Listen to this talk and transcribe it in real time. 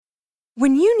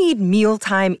When you need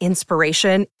mealtime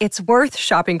inspiration, it's worth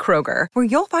shopping Kroger, where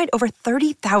you'll find over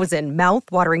 30,000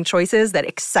 mouth-watering choices that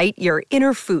excite your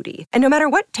inner foodie. And no matter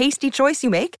what tasty choice you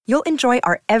make, you'll enjoy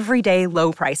our everyday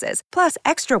low prices, plus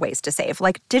extra ways to save,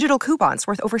 like digital coupons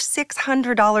worth over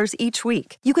 $600 each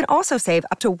week. You can also save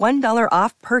up to $1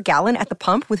 off per gallon at the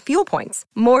pump with fuel points.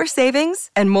 More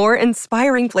savings and more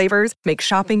inspiring flavors make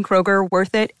shopping Kroger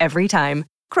worth it every time.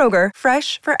 Kroger,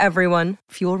 fresh for everyone.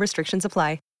 Fuel restrictions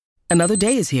apply. Another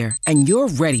day is here, and you're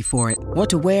ready for it. What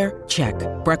to wear? Check.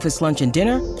 Breakfast, lunch, and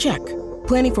dinner? Check.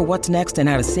 Planning for what's next and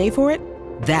how to save for it?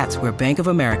 That's where Bank of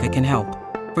America can help.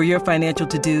 For your financial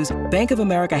to-dos, Bank of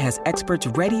America has experts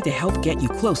ready to help get you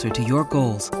closer to your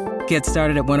goals. Get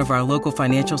started at one of our local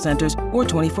financial centers or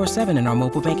 24/7 in our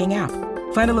mobile banking app.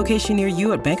 Find a location near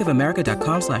you at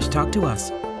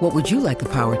bankofamerica.com/talktous. What would you like the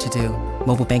power to do?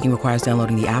 Mobile banking requires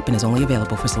downloading the app and is only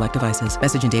available for select devices.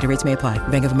 Message and data rates may apply.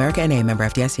 Bank of America N.A., member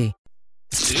FDIC.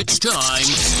 It's time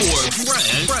for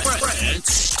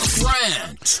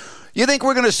Rant. You think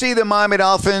we're going to see the Miami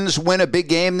Dolphins win a big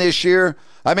game this year?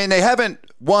 I mean, they haven't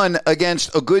won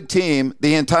against a good team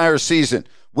the entire season.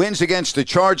 Wins against the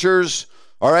Chargers,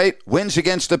 all right? Wins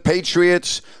against the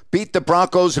Patriots. Beat the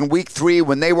Broncos in week 3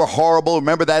 when they were horrible.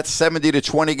 Remember that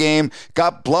 70-20 game?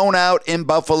 Got blown out in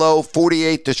Buffalo,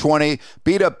 48-20.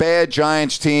 Beat a bad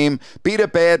Giants team. Beat a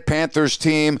bad Panthers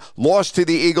team. Lost to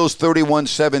the Eagles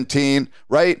 31-17,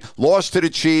 right? Lost to the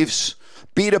Chiefs.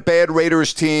 Beat a bad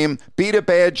Raiders team, beat a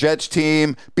bad Jets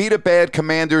team, beat a bad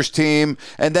Commanders team,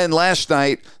 and then last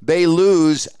night they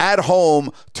lose at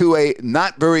home to a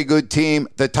not very good team,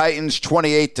 the Titans,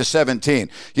 28-17.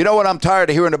 You know what? I'm tired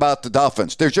of hearing about the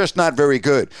Dolphins. They're just not very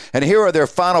good. And here are their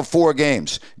final 4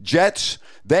 games. Jets,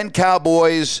 then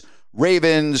Cowboys,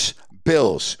 Ravens,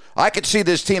 Bills. I could see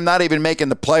this team not even making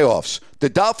the playoffs. The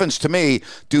Dolphins, to me,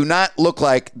 do not look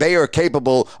like they are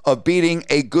capable of beating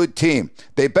a good team.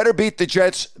 They better beat the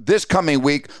Jets this coming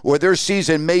week, or their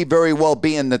season may very well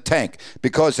be in the tank,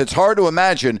 because it's hard to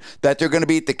imagine that they're going to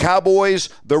beat the Cowboys,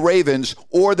 the Ravens,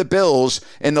 or the Bills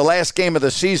in the last game of the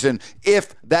season,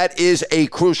 if that is a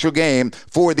crucial game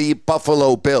for the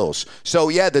Buffalo Bills. So,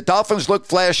 yeah, the Dolphins look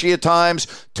flashy at times.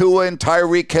 Tua and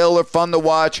Tyreek Hill are fun to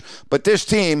watch, but this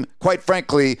team, quite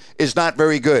frankly, is not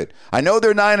very good. I know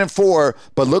they're 9-4,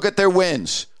 but look at their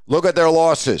wins. Look at their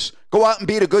losses. Go out and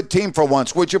beat a good team for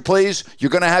once, would you please? You're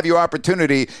going to have your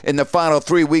opportunity in the final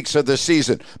 3 weeks of the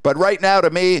season. But right now, to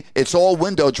me, it's all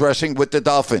window dressing with the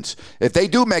Dolphins. If they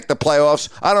do make the playoffs,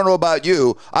 I don't know about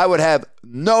you, I would have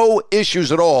no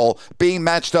issues at all being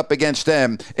matched up against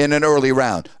them in an early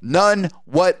round. None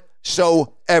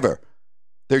whatsoever.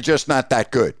 They're just not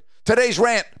that good. Today's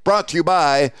rant brought to you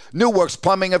by New Works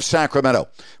Plumbing of Sacramento.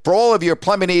 For all of your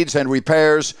plumbing needs and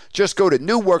repairs, just go to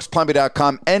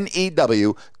newworksplumbing.com,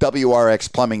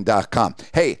 NEWWRXplumbing.com.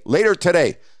 Hey, later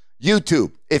today,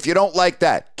 YouTube, if you don't like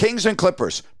that, Kings and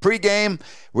Clippers, pregame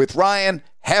with Ryan,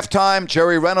 halftime,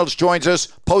 Jerry Reynolds joins us,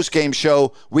 postgame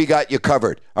show, we got you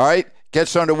covered, all right?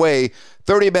 Gets underway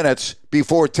 30 minutes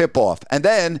before tip-off. And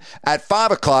then at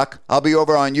 5 o'clock, I'll be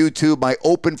over on YouTube, my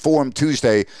Open Forum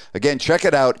Tuesday. Again, check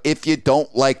it out if you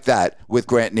don't like that with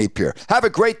Grant Napier. Have a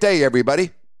great day,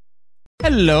 everybody.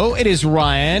 Hello, it is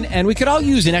Ryan, and we could all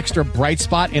use an extra bright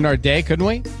spot in our day, couldn't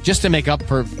we? Just to make up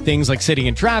for things like sitting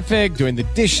in traffic, doing the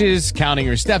dishes, counting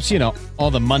your steps, you know,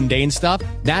 all the mundane stuff.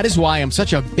 That is why I'm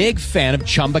such a big fan of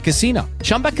Chumba Casino.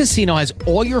 Chumba Casino has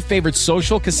all your favorite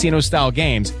social casino-style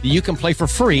games that you can play for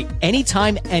free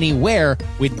anytime, anywhere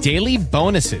with daily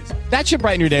bonuses. That should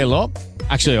brighten your day a little.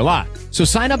 Actually, a lot. So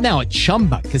sign up now at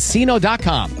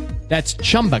ChumbaCasino.com. That's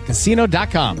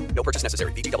ChumbaCasino.com. No purchase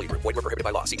necessary. VGW Group. Void where prohibited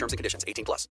by law. See terms and conditions.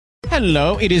 18+.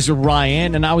 Hello, it is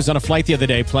Ryan, and I was on a flight the other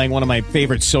day playing one of my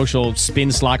favorite social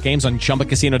spin slot games on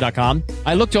ChumbaCasino.com.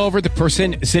 I looked over at the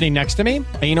person sitting next to me,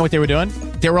 and you know what they were doing?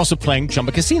 They were also playing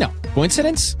Chumba Casino.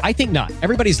 Coincidence? I think not.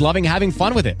 Everybody's loving having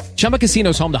fun with it. Chumba Casino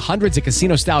is home to hundreds of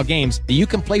casino-style games that you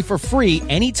can play for free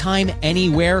anytime,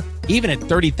 anywhere, even at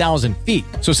 30,000 feet.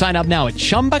 So sign up now at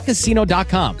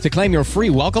ChumbaCasino.com to claim your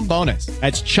free welcome bonus.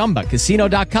 That's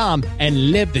ChumbaCasino.com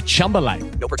and live the Chumba life.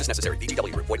 No purchase necessary.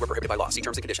 VGW Group. Void where prohibited by law. See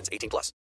terms and conditions. 18+.